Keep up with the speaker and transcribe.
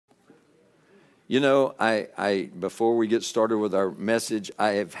You know, before we get started with our message,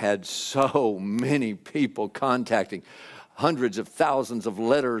 I have had so many people contacting. Hundreds of thousands of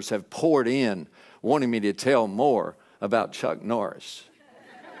letters have poured in wanting me to tell more about Chuck Norris.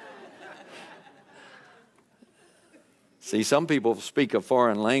 See, some people speak a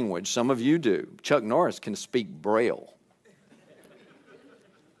foreign language. Some of you do. Chuck Norris can speak Braille.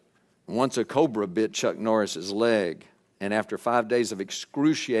 Once a cobra bit Chuck Norris's leg, and after 5 days of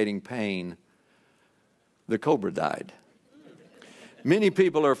excruciating pain, the cobra died. Many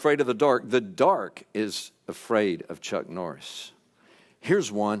people are afraid of the dark. The dark is afraid of Chuck Norris.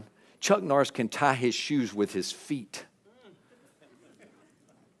 Here's one. Chuck Norris can tie his shoes with his feet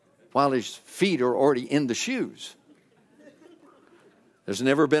while his feet are already in the shoes. There's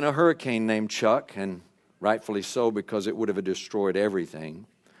never been a hurricane named Chuck, and rightfully so, because it would have destroyed everything.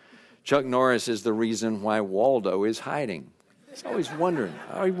 Chuck Norris is the reason why Waldo is hiding. I always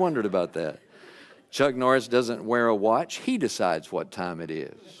wondered about that. Chuck Norris doesn't wear a watch. He decides what time it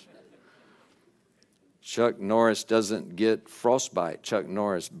is. Chuck Norris doesn't get frostbite. Chuck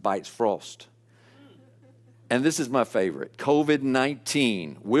Norris bites frost. And this is my favorite.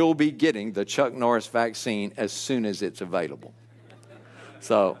 COVID-19 will be getting the Chuck Norris vaccine as soon as it's available.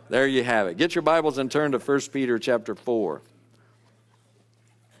 So there you have it. Get your Bibles and turn to 1 Peter chapter 4.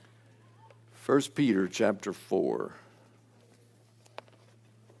 1 Peter chapter 4.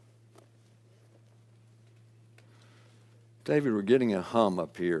 David, we're getting a hum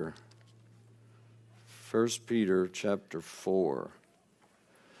up here. 1 Peter chapter 4.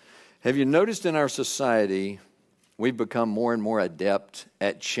 Have you noticed in our society, we've become more and more adept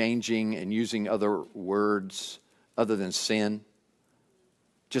at changing and using other words other than sin?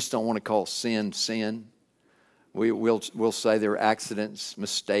 Just don't want to call sin, sin. We'll say there are accidents,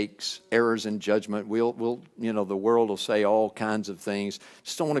 mistakes, errors in judgment. The world will say all kinds of things.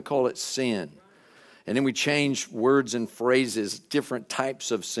 Just don't want to call it sin. And then we change words and phrases, different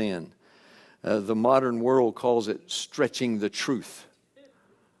types of sin. The modern world calls it stretching the truth.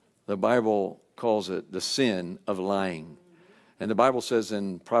 The Bible calls it the sin of lying. And the Bible says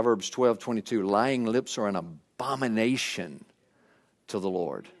in Proverbs 12:22, lying lips are an abomination to the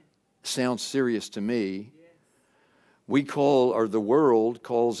Lord. Sounds serious to me. The world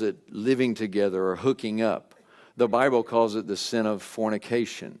calls it living together or hooking up. The Bible calls it the sin of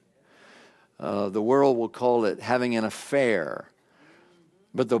fornication. The world will call it having an affair,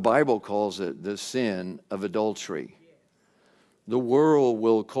 but the Bible calls it the sin of adultery. The world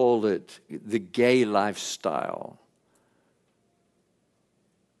will call it the gay lifestyle,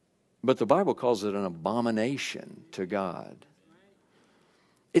 but the Bible calls it an abomination to God.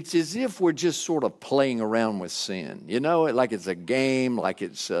 It's as if we're just sort of playing around with sin, like it's a game, like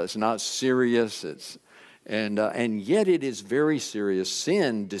it's not serious. And yet it is very serious.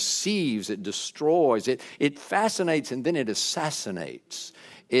 Sin deceives, it destroys, it fascinates, and then it assassinates.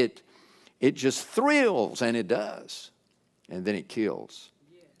 It just thrills, and it does, and then it kills.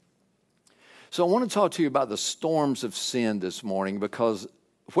 So I want to talk to you about the storms of sin this morning, because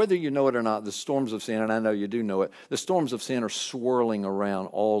whether you know it or not, the storms of sin, and I know you do know it, the storms of sin are swirling around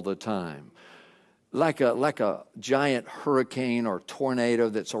all the time. Like a giant hurricane or tornado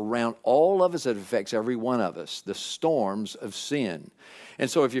that's around all of us, that affects every one of us, the storms of sin. And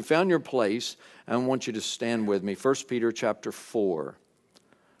so if you found your place, I want you to stand with me. 1 Peter chapter 4.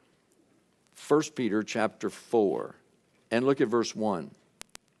 1 Peter chapter 4. And look at verse 1.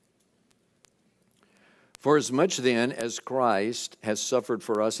 For as much then as Christ has suffered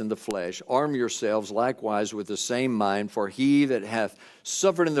for us in the flesh, arm yourselves likewise with the same mind, for he that hath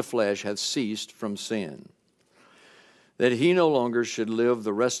suffered in the flesh hath ceased from sin, that he no longer should live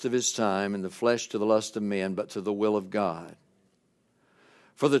the rest of his time in the flesh to the lust of men, but to the will of God.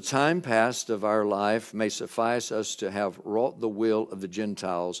 For the time past of our life may suffice us to have wrought the will of the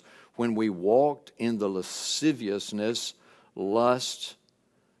Gentiles, when we walked in the lasciviousness, lust,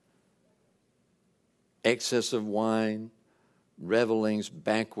 excess of wine, revelings,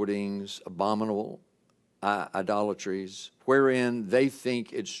 banquetings, abominable idolatries, wherein they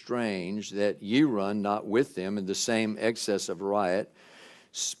think it strange that ye run not with them in the same excess of riot,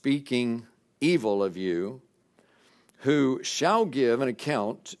 speaking evil of you, who shall give an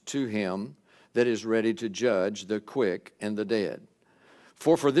account to him that is ready to judge the quick and the dead.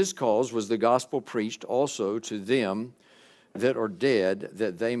 For this cause was the gospel preached also to them that are dead,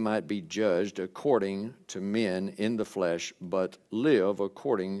 that they might be judged according to men in the flesh, but live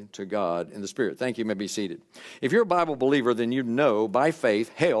according to God in the Spirit. Thank you. You may be seated. If you're a Bible believer, then you know by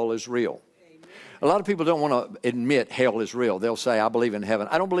faith hell is real. Amen. A lot of people don't want to admit hell is real. They'll say, I believe in heaven.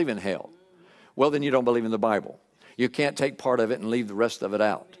 I don't believe in hell. Well, then you don't believe in the Bible. You can't take part of it and leave the rest of it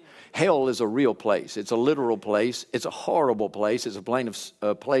out. Hell is a real place. It's a literal place. It's a horrible place. It's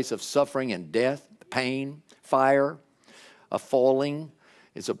a place of suffering and death, pain, fire, a falling.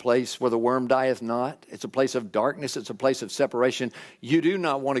 It's a place where the worm dieth not. It's a place of darkness. It's a place of separation. You do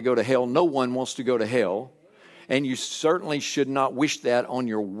not want to go to hell. No one wants to go to hell. And you certainly should not wish that on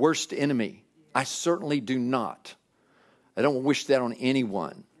your worst enemy. I certainly do not. I don't wish that on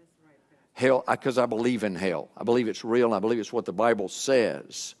anyone. Hell, because I believe in hell. I believe it's real, and I believe it's what the Bible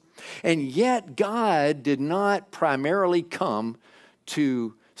says. And yet, God did not primarily come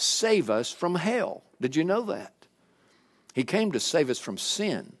to save us from hell. Did you know that? He came to save us from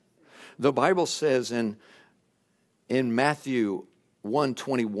sin. The Bible says in Matthew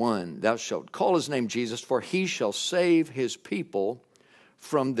 1:21, thou shalt call his name Jesus, for he shall save his people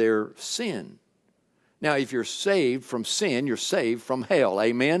from their sin. Now, if you're saved from sin, you're saved from hell.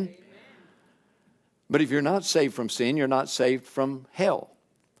 Amen? Amen. But if you're not saved from sin, you're not saved from hell.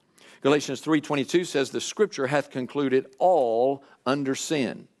 Galatians 3:22 says, the scripture hath concluded all under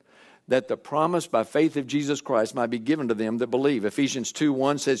sin, that the promise by faith of Jesus Christ might be given to them that believe. Ephesians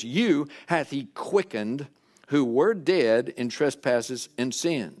 2:1 says, you hath he quickened who were dead in trespasses and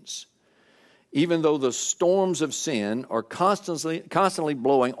sins. Even though the storms of sin are constantly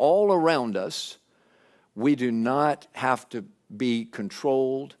blowing all around us, we do not have to be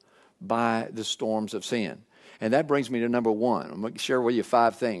controlled by the storms of sin. And that brings me to number one. I'm going to share with you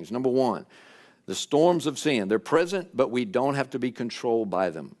 5 things. Number one, the storms of sin. They're present, but we don't have to be controlled by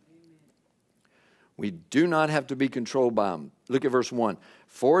them. We do not have to be controlled by them. Look at verse 1.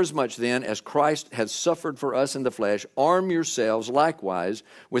 Forasmuch then as Christ has suffered for us in the flesh, arm yourselves likewise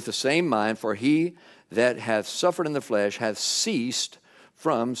with the same mind, for he that hath suffered in the flesh hath ceased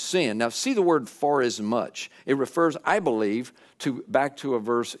from sin. Now, see the word forasmuch. It refers, I believe, back to a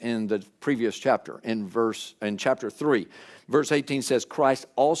verse in the previous chapter, in chapter 3. Verse 18 says, Christ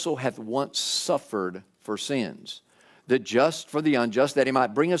also hath once suffered for sins, the just for the unjust, that he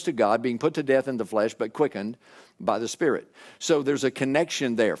might bring us to God, being put to death in the flesh, but quickened by the Spirit. So there's a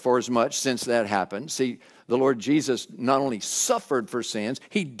connection there. For as much since that happened, see, the Lord Jesus not only suffered for sins,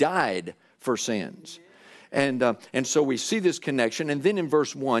 he died for sins. And so we see this connection. And then in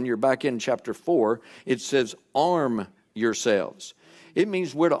verse 1, you're back in chapter 4, it says, arm yourselves. It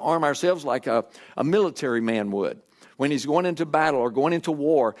means we're to arm ourselves like a military man would. When he's going into battle or going into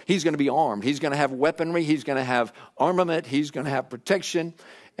war, he's going to be armed. He's going to have weaponry. He's going to have armament. He's going to have protection.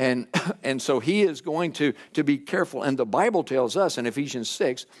 And so he is going to be careful. And the Bible tells us in Ephesians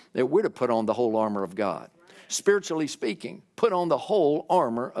 6 that we're to put on the whole armor of God. Spiritually speaking, put on the whole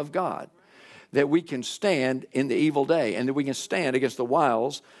armor of God, that we can stand in the evil day and that we can stand against the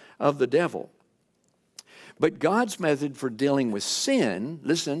wiles of the devil. But God's method for dealing with sin,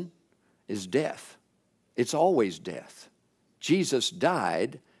 listen, is death. It's always death. Jesus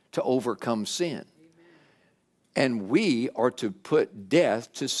died to overcome sin. And we are to put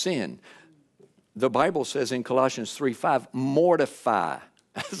death to sin. The Bible says in Colossians 3:5, mortify.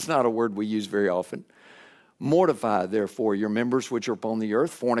 That's not a word we use very often. Mortify, therefore, your members which are upon the earth,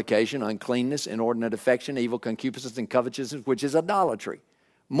 fornication, uncleanness, inordinate affection, evil concupiscence, and covetousness, which is idolatry.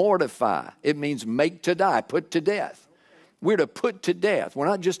 Mortify. It means make to die, put to death. We're to put to death. We're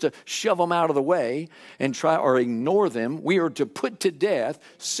not just to shove them out of the way and try or ignore them. We are to put to death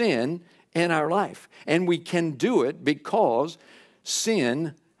sin in our life. And we can do it because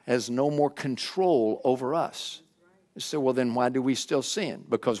sin has no more control over us. You say, well, then why do we still sin?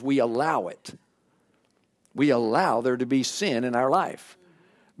 Because we allow it. We allow there to be sin in our life.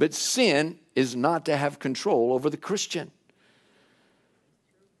 But sin is not to have control over the Christian.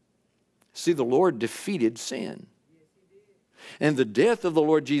 See, the Lord defeated sin. And the death of the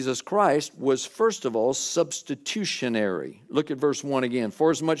Lord Jesus Christ was, first of all, substitutionary. Look at verse 1 again.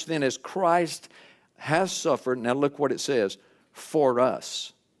 Forasmuch then as Christ has suffered, now look what it says, for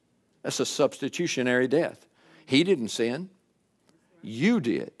us. That's a substitutionary death. He didn't sin. You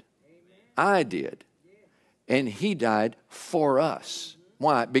did. I did. And he died for us.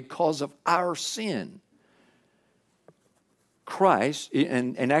 Why? Because of our sin. Christ,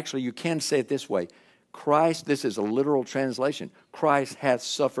 and actually you can say it this way, Christ, this is a literal translation, Christ hath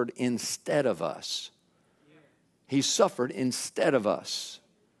suffered instead of us. He suffered instead of us.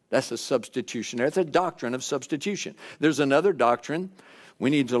 That's a substitutionary. It's a doctrine of substitution. There's another doctrine we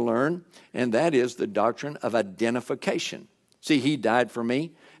need to learn, and that is the doctrine of identification. See, he died for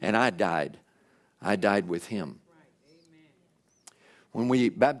me, and I died. I died with him. When we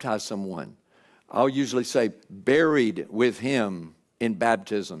baptize someone, I'll usually say, buried with him in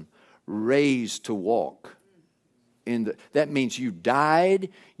baptism, raised to walk. That means you died,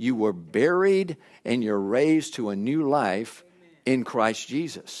 you were buried, and you're raised to a new life in Christ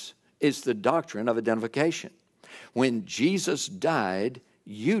Jesus. It's the doctrine of identification. When Jesus died,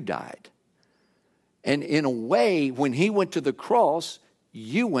 you died. And in a way, when he went to the cross,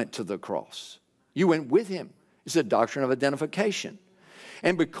 you went to the cross. You went with him. It's a doctrine of identification.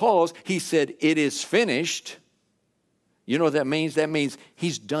 And because he said, it is finished, you know what that means? That means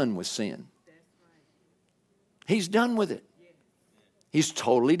he's done with sin. He's done with it. He's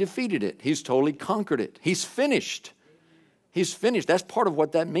totally defeated it. He's totally conquered it. He's finished. He's finished. That's part of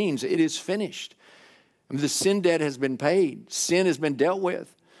what that means. It is finished. I mean, the sin debt has been paid. Sin has been dealt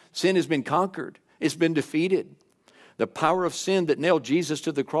with. Sin has been conquered. It's been defeated. The power of sin that nailed Jesus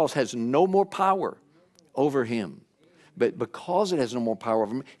to the cross has no more power over him. But because it has no more power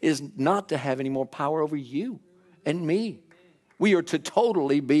over him, it is not to have any more power over you and me. We are to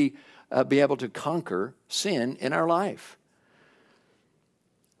totally be able to conquer sin in our life.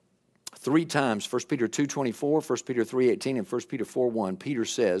 3 times, 1 Peter 2:24, 1 Peter 3:18, and 1 Peter 4:1, Peter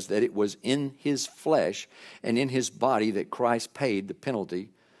says that it was in his flesh and in his body that Christ paid the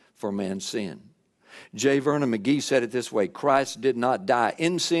penalty for man's sin. J. Vernon McGee said it this way: Christ did not die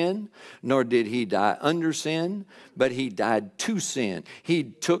in sin, nor did he die under sin, but he died to sin. He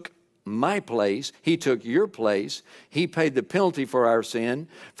took my place. He took your place. He paid the penalty for our sin.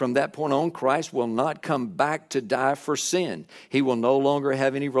 From that point on, Christ will not come back to die for sin. He will no longer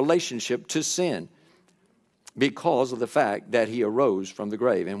have any relationship to sin because of the fact that he arose from the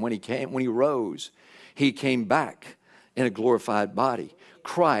grave. And when he rose, he came back in a glorified body.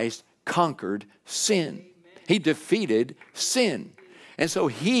 Christ conquered sin. He defeated sin. And so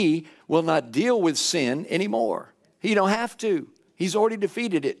he will not deal with sin anymore. He don't have to. He's already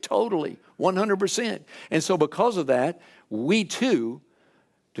defeated it totally, 100%. And so because of that, we too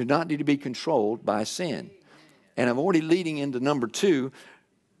do not need to be controlled by sin. And I'm already leading into number 2.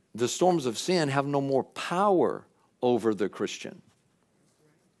 The storms of sin have no more power over the Christian.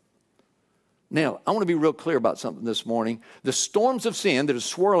 Now, I want to be real clear about something this morning. The storms of sin that are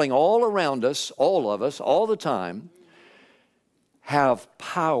swirling all around us, all of us, all the time, have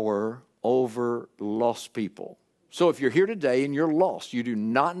power over lost people. So if you're here today and you're lost, you do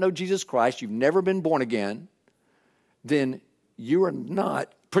not know Jesus Christ, you've never been born again, then you are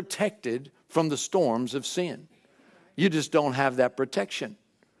not protected from the storms of sin. You just don't have that protection.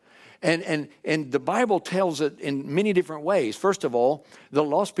 And the Bible tells it in many different ways. First of all, the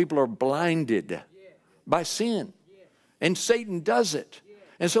lost people are blinded by sin. And Satan does it.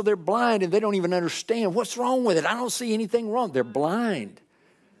 And so they're blind and they don't even understand what's wrong with it. I don't see anything wrong. They're blind.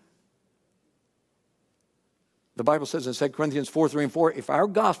 The Bible says in 2 Corinthians 4:3 and 4, if our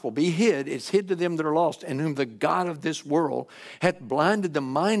gospel be hid, it's hid to them that are lost, in whom the God of this world hath blinded the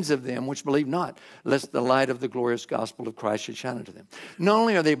minds of them which believe not, lest the light of the glorious gospel of Christ should shine unto them. Not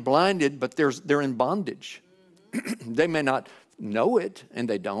only are they blinded, but they're in bondage. They may not know it, and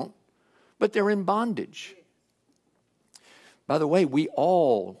they don't, but they're in bondage. By the way, we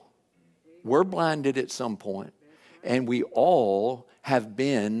all were blinded at some point, and we all have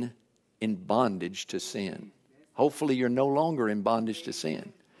been in bondage to sin. Hopefully you're no longer in bondage to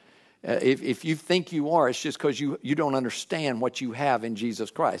sin. If you think you are, it's just because you don't understand what you have in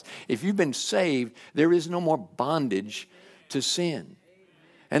Jesus Christ. If you've been saved, there is no more bondage to sin.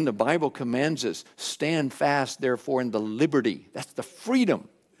 And the Bible commands us, stand fast therefore in the liberty. That's the freedom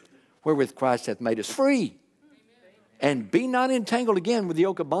wherewith Christ hath made us free. And be not entangled again with the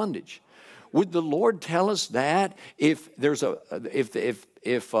yoke of bondage. Would the Lord tell us that if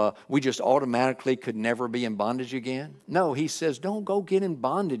we just automatically could never be in bondage again? No, he says, don't go get in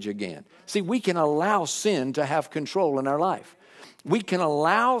bondage again. See, we can allow sin to have control in our life. We can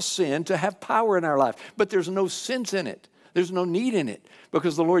allow sin to have power in our life, but there's no sense in it. There's no need in it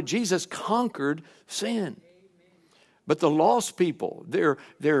because the Lord Jesus conquered sin. But the lost people, they're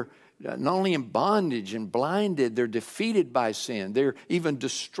not only in bondage and blinded, they're defeated by sin. They're even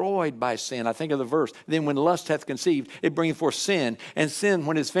destroyed by sin. I think of the verse, then when lust hath conceived, it bringeth forth sin. And sin,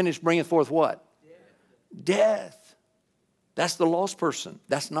 when it's finished, bringeth forth what? Death. That's the lost person.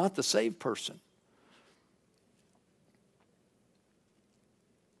 That's not the saved person.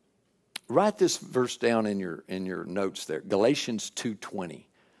 Write this verse down in your notes there. Galatians 2:20.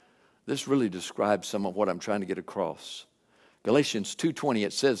 This really describes some of what I'm trying to get across. Galatians 2:20,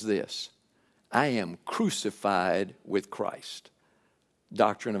 it says this, I am crucified with Christ.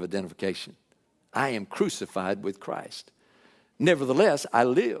 Doctrine of identification. I am crucified with Christ. Nevertheless, I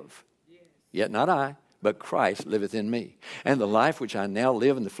live. Yet not I, but Christ liveth in me. And the life which I now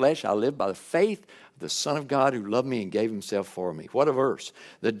live in the flesh, I live by the faith of the Son of God who loved me and gave himself for me. What a verse.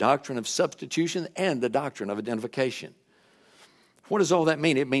 The doctrine of substitution and the doctrine of identification. What does all that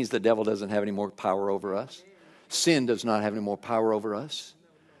mean? It means the devil doesn't have any more power over us. Sin does not have any more power over us.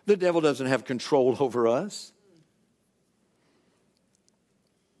 The devil doesn't have control over us.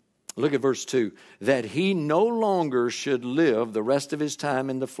 Look at verse 2. That he no longer should live the rest of his time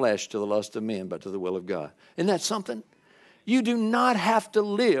in the flesh to the lust of men, but to the will of God. Isn't that something? You do not have to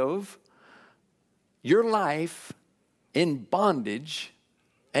live your life in bondage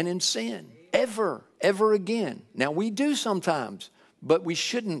and in sin. Ever again. Now, we do sometimes, but we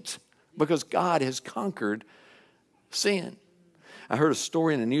shouldn't, because God has conquered sin. I heard a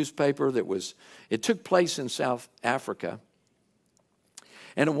story in a newspaper it took place in South Africa.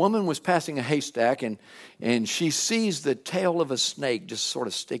 And a woman was passing a haystack, and she sees the tail of a snake just sort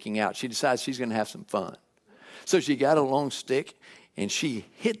of sticking out. She decides she's going to have some fun. So she got a long stick, and she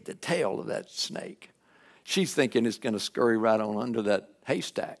hit the tail of that snake. She's thinking it's going to scurry right on under that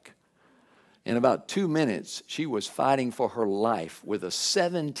haystack. In about 2 minutes, she was fighting for her life with a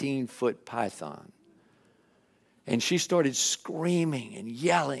 17-foot python. And she started screaming and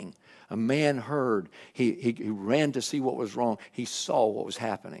yelling. A man heard. He ran to see what was wrong. He saw what was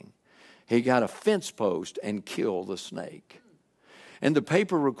happening. He got a fence post and killed the snake. And the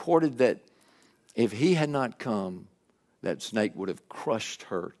paper recorded that if he had not come, that snake would have crushed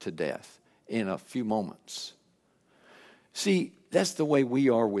her to death in a few moments. See, that's the way we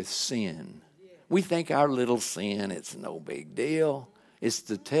are with sin. We think our little sin, it's no big deal. It's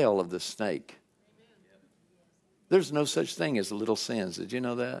the tail of the snake. There's no such thing as little sins. Did you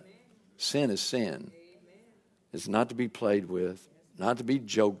know that? Sin is sin. It's not to be played with, not to be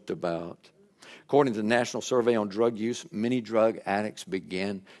joked about. According to the National Survey on Drug Use, many drug addicts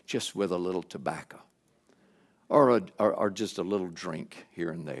begin just with a little tobacco or just a little drink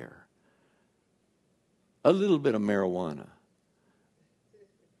here and there. A little bit of marijuana.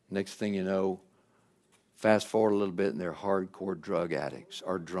 Next thing you know, fast forward a little bit and they're hardcore drug addicts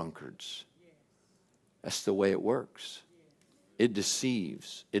or drunkards. That's the way it works. It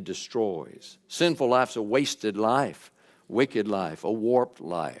deceives. It destroys. Sinful life's a wasted life, wicked life, a warped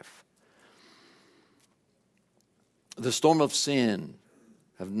life. The storm of sin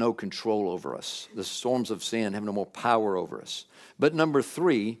have no control over us. The storms of sin have no more power over us. But number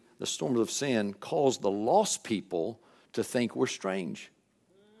 3, the storms of sin cause the lost people to think we're strange.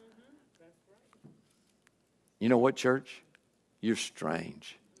 You know what, church? You're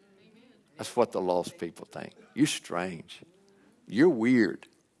strange. That's what the lost people think. You're strange. You're weird.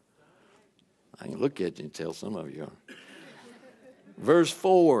 I can look at you and tell some of you are. Verse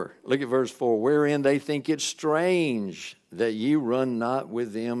 4. Look at verse 4. Wherein they think it strange that ye run not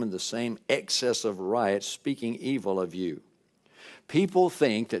with them in the same excess of riot, speaking evil of you. People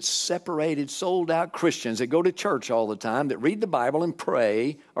think that separated, sold-out Christians that go to church all the time, that read the Bible and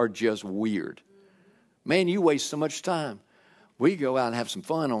pray, are just weird. Man, you waste so much time. We go out and have some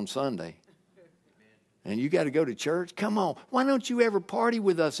fun on Sunday. And you got to go to church? Come on. Why don't you ever party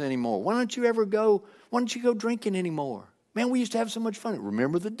with us anymore? Why don't you go drinking anymore? Man, we used to have so much fun.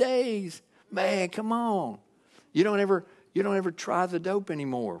 Remember the days. Man, come on. You don't ever try the dope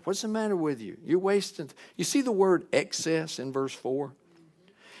anymore. What's the matter with you? You're wasting. You see the word excess in verse 4?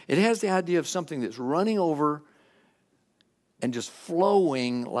 It has the idea of something that's running over and just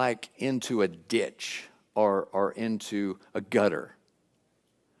flowing like into a ditch or into a gutter.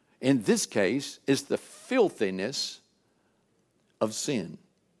 In this case, it's the filthiness of sin.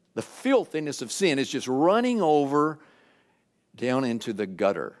 The filthiness of sin is just running over down into the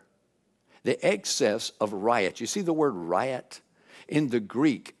gutter. The excess of riot. You see the word riot? In the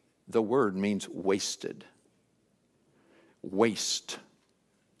Greek, the word means wasted. Waste.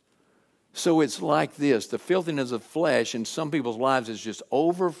 So it's like this. The filthiness of flesh in some people's lives is just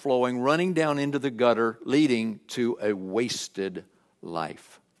overflowing, running down into the gutter, leading to a wasted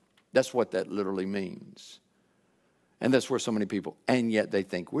life. That's what that literally means. And that's where so many people, and yet they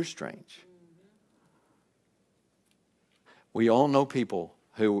think we're strange. We all know people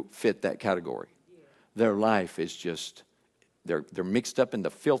who fit that category. Their life is just, they're mixed up in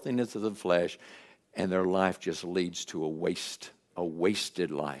the filthiness of the flesh, and their life just leads to a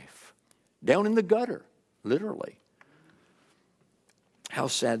wasted life. Down in the gutter, literally. How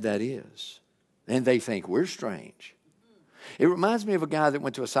sad that is. And they think we're strange. It reminds me of a guy that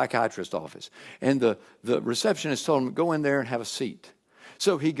went to a psychiatrist's office, and the receptionist told him, go in there and have a seat.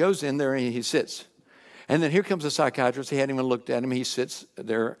 So he goes in there and he sits. And then here comes the psychiatrist. He hadn't even looked at him. He sits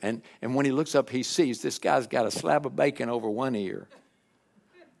there, and when he looks up, he sees this guy's got a slab of bacon over one ear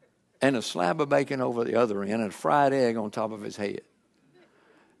and a slab of bacon over the other end and a fried egg on top of his head.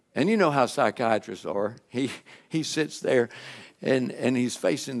 And you know how psychiatrists are. He sits there, and he's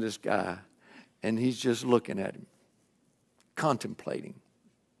facing this guy, and he's just looking at him, contemplating.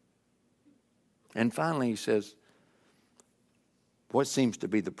 And finally he says, What seems to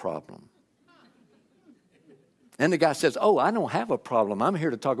be the problem? And the guy says, oh, I don't have a problem. I'm here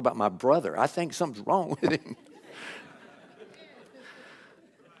to talk about my brother. I think something's wrong with him.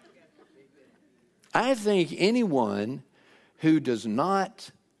 I think anyone who does not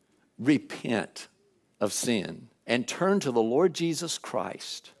repent of sin and turn to the Lord Jesus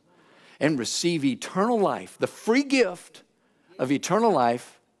Christ and receive eternal life, the free gift of eternal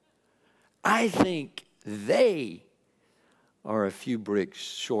life, I think they are a few bricks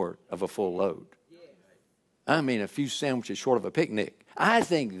short of a full load. I mean, a few sandwiches short of a picnic. I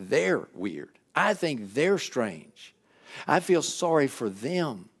think they're weird. I think they're strange. I feel sorry for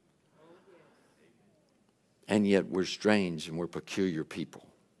them. And yet we're strange and we're peculiar people.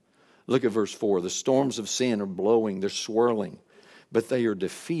 Look at verse 4. The storms of sin are blowing, they're swirling, but they are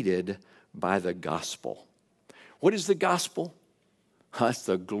defeated by the gospel. What is the gospel? That's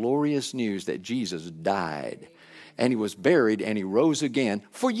the glorious news that Jesus died and he was buried and he rose again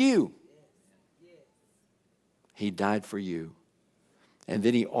for you. He died for you. And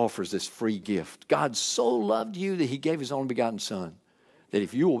then he offers this free gift. God so loved you that he gave his only begotten son, that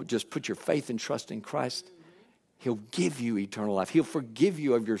if you will just put your faith and trust in Christ, he'll give you eternal life. He'll forgive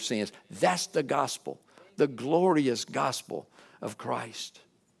you of your sins. That's the gospel, the glorious gospel of Christ.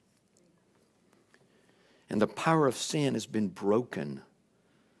 And the power of sin has been broken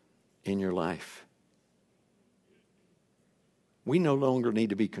in your life. We no longer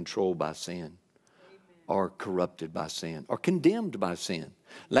need to be controlled by sin or corrupted by sin or condemned by sin.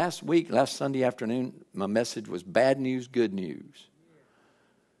 Last Sunday afternoon, my message was bad news, good news.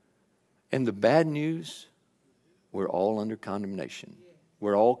 And the bad news, we're all under condemnation.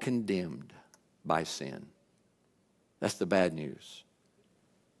 We're all condemned by sin. That's the bad news.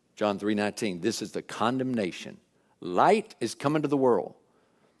 John 3:19, this is the condemnation. Light is come into the world,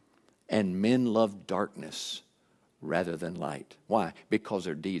 and men love darkness rather than light. Why? Because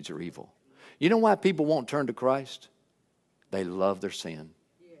their deeds are evil. You know why people won't turn to Christ? They love their sin.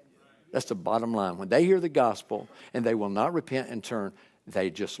 That's the bottom line. When they hear the gospel and they will not repent and turn,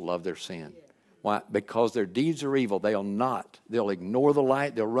 they just love their sin. Why? Because their deeds are evil. They'll ignore the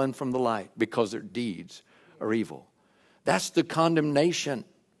light. They'll run from the light because their deeds are evil. That's the condemnation.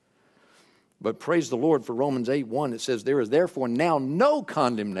 But praise the Lord for Romans 8:1. It says, there is therefore now no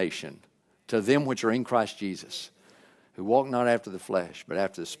condemnation to them which are in Christ Jesus, who walk not after the flesh, but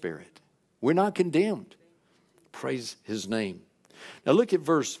after the Spirit. We're not condemned. Praise his name. Now look at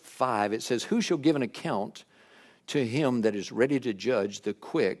verse 5. It says, who shall give an account to him that is ready to judge the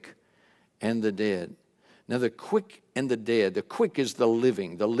quick and the dead? Now the quick and the dead, the quick is the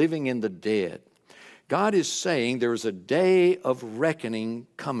living and the dead. God is saying there is a day of reckoning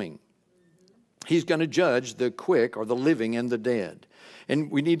coming. He's going to judge the quick or the living and the dead.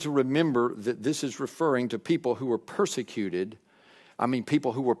 And we need to remember that this is referring to people who were persecuted.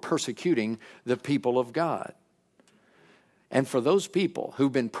 People who were persecuting the people of God. And for those people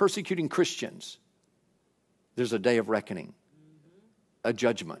who've been persecuting Christians, there's a day of reckoning, a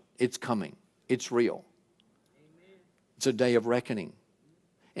judgment. It's coming. It's real. It's a day of reckoning.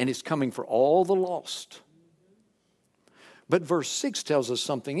 And it's coming for all the lost. But verse 6 tells us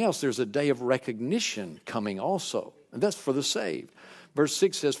something else. There's a day of recognition coming also. And that's for the saved. Verse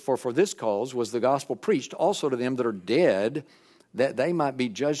 6 says, for this cause was the gospel preached also to them that are dead, that they might be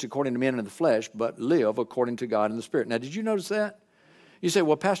judged according to men in the flesh, but live according to God in the Spirit. Now, did you notice that? You say,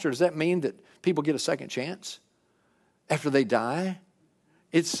 well, Pastor, does that mean that people get a second chance after they die?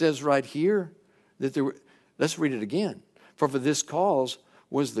 It says right here that let's read it again. For this cause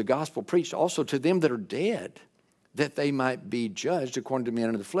was the gospel preached also to them that are dead, that they might be judged according to men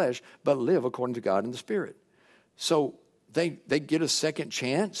in the flesh, but live according to God in the Spirit. So they get a second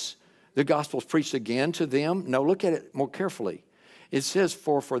chance. The gospel's preached again to them. No, look at it more carefully. It says,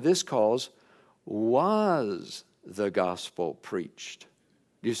 for this cause was the gospel preached.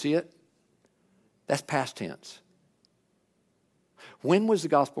 Do you see it? That's past tense. When was the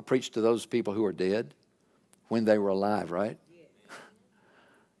gospel preached to those people who are dead? When they were alive, right?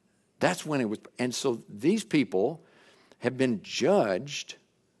 That's when it was. And so these people have been judged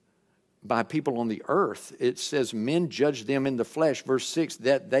by people on the earth. It says men judge them in the flesh. Verse 6,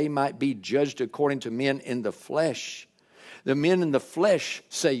 that they might be judged according to men in the flesh. The men in the flesh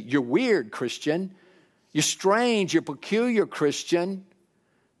say, you're weird, Christian. You're strange. You're peculiar, Christian.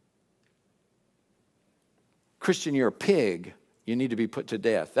 Christian, you're a pig. You need to be put to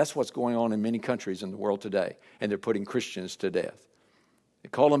death. That's what's going on in many countries in the world today. And they're putting Christians to death. They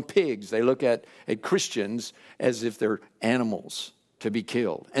call them pigs. They look at Christians as if they're animals to be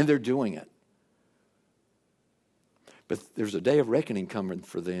killed. And they're doing it. But there's a day of reckoning coming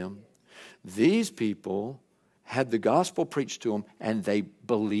for them. These people had the gospel preached to them, and they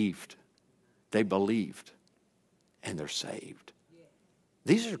believed. They believed, and they're saved.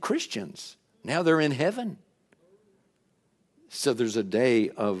 These are Christians. Now they're in heaven. So there's a day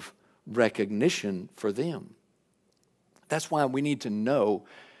of recognition for them. That's why we need to know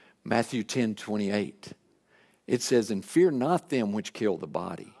Matthew 10:28. It says, and fear not them which kill the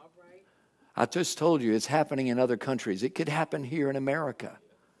body. I just told you it's happening in other countries. It could happen here in America.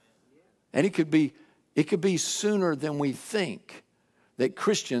 And it could be sooner than we think that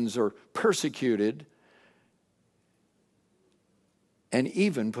Christians are persecuted and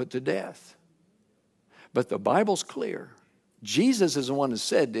even put to death. But the Bible's clear. Jesus is the one who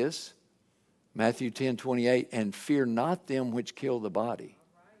said this, Matthew 10:28, and fear not them which kill the body,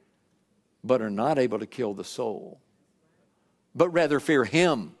 but are not able to kill the soul, but rather fear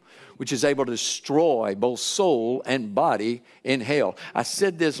him which is able to destroy both soul and body in hell. I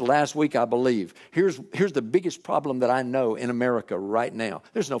said this last week, I believe. Here's the biggest problem that I know in America right now.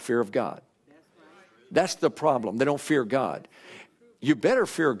 There's no fear of God. That's the problem. They don't fear God. You better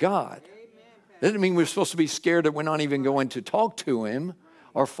fear God. That doesn't mean we're supposed to be scared that we're not even going to talk to him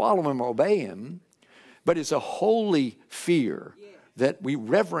or follow him or obey him. But it's a holy fear that we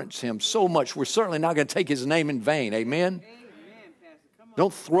reverence him so much. We're certainly not going to take his name in vain. Amen?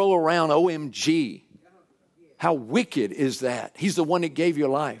 Don't throw around OMG. How wicked is that? He's the one that gave you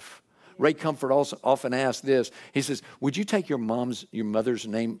life. Ray Comfort also often asks this. He says, would you take your mother's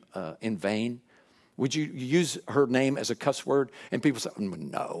name in vain? Would you use her name as a cuss word? And people say,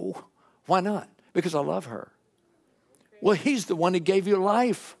 no. Why not? Because I love her. Well, he's the one that gave you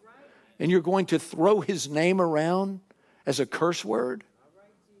life. And you're going to throw his name around as a curse word?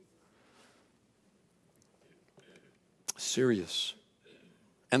 Serious.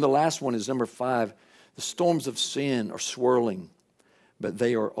 And the last one is number 5. The storms of sin are swirling, but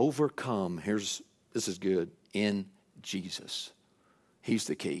they are overcome. This is good, in Jesus. He's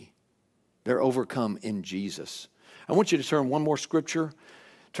the key. They're overcome in Jesus. I want you to turn one more scripture.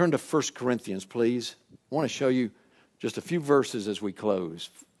 Turn to 1 Corinthians, please. I want to show you just a few verses as we close.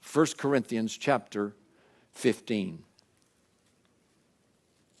 1 Corinthians chapter 15.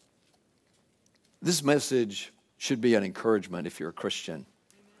 This message should be an encouragement if you're a Christian.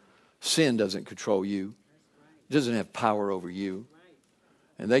 Sin doesn't control you. It doesn't have power over you.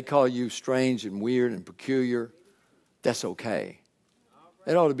 And they call you strange and weird and peculiar. That's okay.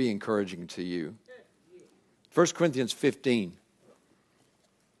 It ought to be encouraging to you. 1 Corinthians 15.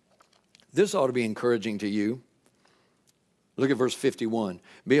 This ought to be encouraging to you. Look at verse 51.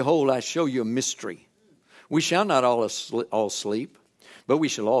 Behold, I show you a mystery. We shall not all sleep, but we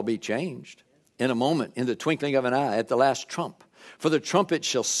shall all be changed. In a moment, in the twinkling of an eye, at the last trump. For the trumpet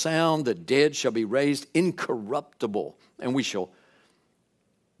shall sound, the dead shall be raised incorruptible, and we shall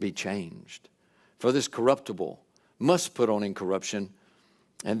be changed. For this corruptible must put on incorruption,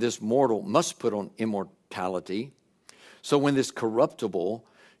 and this mortal must put on immortality. So when this corruptible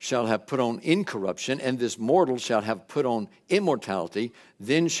shall have put on incorruption, and this mortal shall have put on immortality,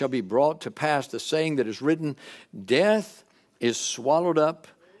 then shall be brought to pass the saying that is written, death is swallowed up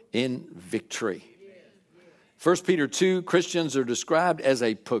in victory. 1 Peter 2, Christians are described as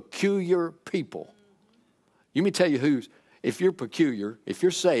a peculiar people. Let me tell you if you're peculiar, if you're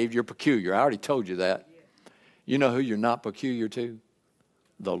saved, you're peculiar. I already told you that. You know who you're not peculiar to?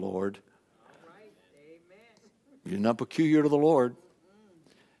 The Lord. You're not peculiar to the Lord.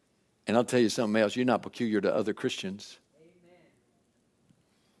 And I'll tell you something else. You're not peculiar to other Christians.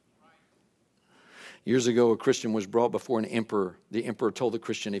 Years ago, a Christian was brought before an emperor. The emperor told the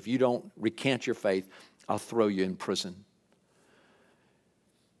Christian, if you don't recant your faith, I'll throw you in prison.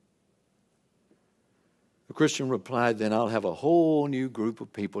 The Christian replied, then I'll have a whole new group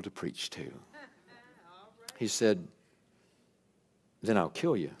of people to preach to. He said, then I'll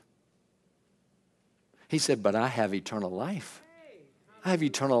kill you. He said, but I have eternal life. I have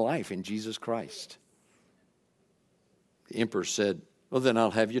eternal life in Jesus Christ. The emperor said, well, then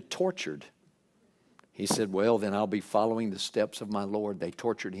I'll have you tortured. He said, well, then I'll be following the steps of my Lord. They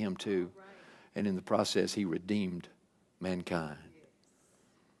tortured him too. And in the process, he redeemed mankind.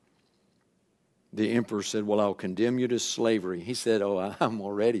 The emperor said, well, I'll condemn you to slavery. He said, oh, I'm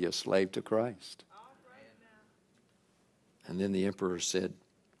already a slave to Christ. And then the emperor said,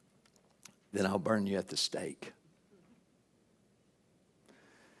 then I'll burn you at the stake.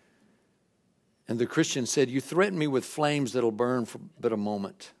 And the Christian said, you threaten me with flames that'll burn for but a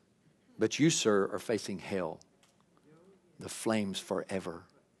moment. But you, sir, are facing hell, the flames forever.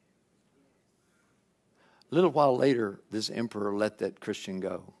 A little while later, this emperor let that Christian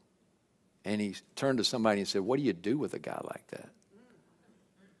go. And he turned to somebody and said, what do you do with a guy like that?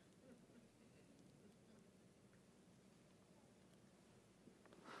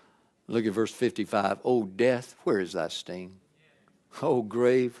 Look at verse 55. O death, where is thy sting? O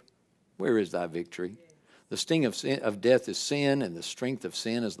grave, where is thy victory? The sting of death is sin, and the strength of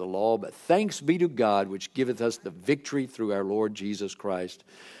sin is the law. But thanks be to God, which giveth us the victory through our Lord Jesus Christ.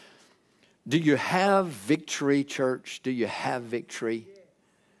 Do you have victory, church? Do you have victory?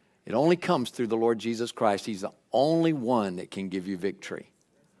 It only comes through the Lord Jesus Christ. He's the only one that can give you victory.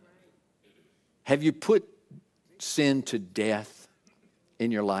 Have you put sin to death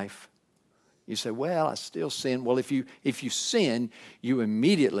in your life? You say, well, I still sin. Well, if you sin, you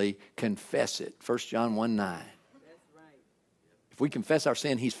immediately confess it. 1 John 1:9. That's right. If we confess our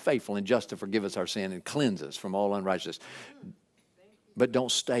sin, He's faithful and just to forgive us our sin and cleanse us from all unrighteousness. But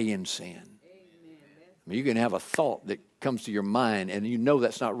don't stay in sin. I mean, you can have a thought that comes to your mind and you know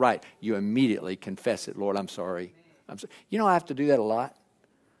that's not right. You immediately confess it. Lord, I'm sorry. You know, I have to do that a lot.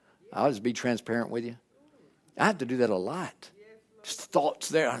 I'll just be transparent with you. I have to do that a lot. Just thoughts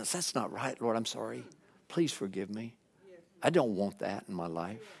there. That's not right, Lord. I'm sorry. Please forgive me. I don't want that in my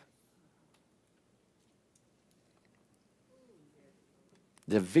life.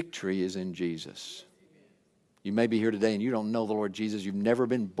 The victory is in Jesus. You may be here today and you don't know the Lord Jesus. You've never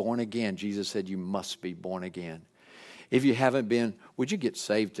been born again. Jesus said you must be born again. If you haven't been, would you get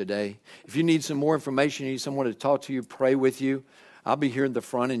saved today? If you need some more information, you need someone to talk to you, pray with you, I'll be here in the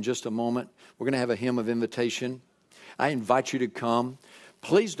front in just a moment. We're going to have a hymn of invitation. I invite you to come.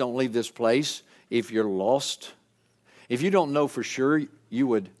 Please don't leave this place if you're lost. If you don't know for sure you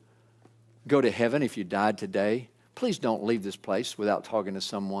would go to heaven if you died today, please don't leave this place without talking to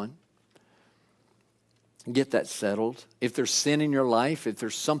someone. Get that settled. If there's sin in your life, if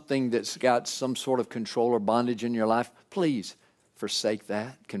there's something that's got some sort of control or bondage in your life, please forsake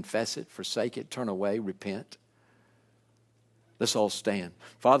that. Confess it, forsake it, turn away, repent. Let's all stand.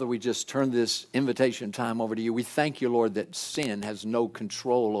 Father, we just turn this invitation time over to you. We thank you, Lord, that sin has no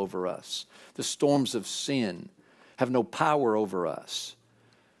control over us. The storms of sin have no power over us.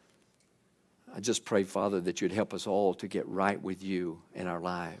 I just pray, Father, that you'd help us all to get right with you in our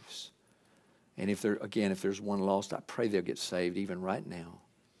lives. And if there's one lost, I pray they'll get saved even right now.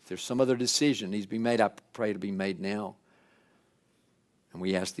 If there's some other decision needs to be made, I pray to be made now. And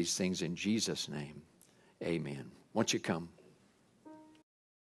we ask these things in Jesus' name. Amen. Won't you come?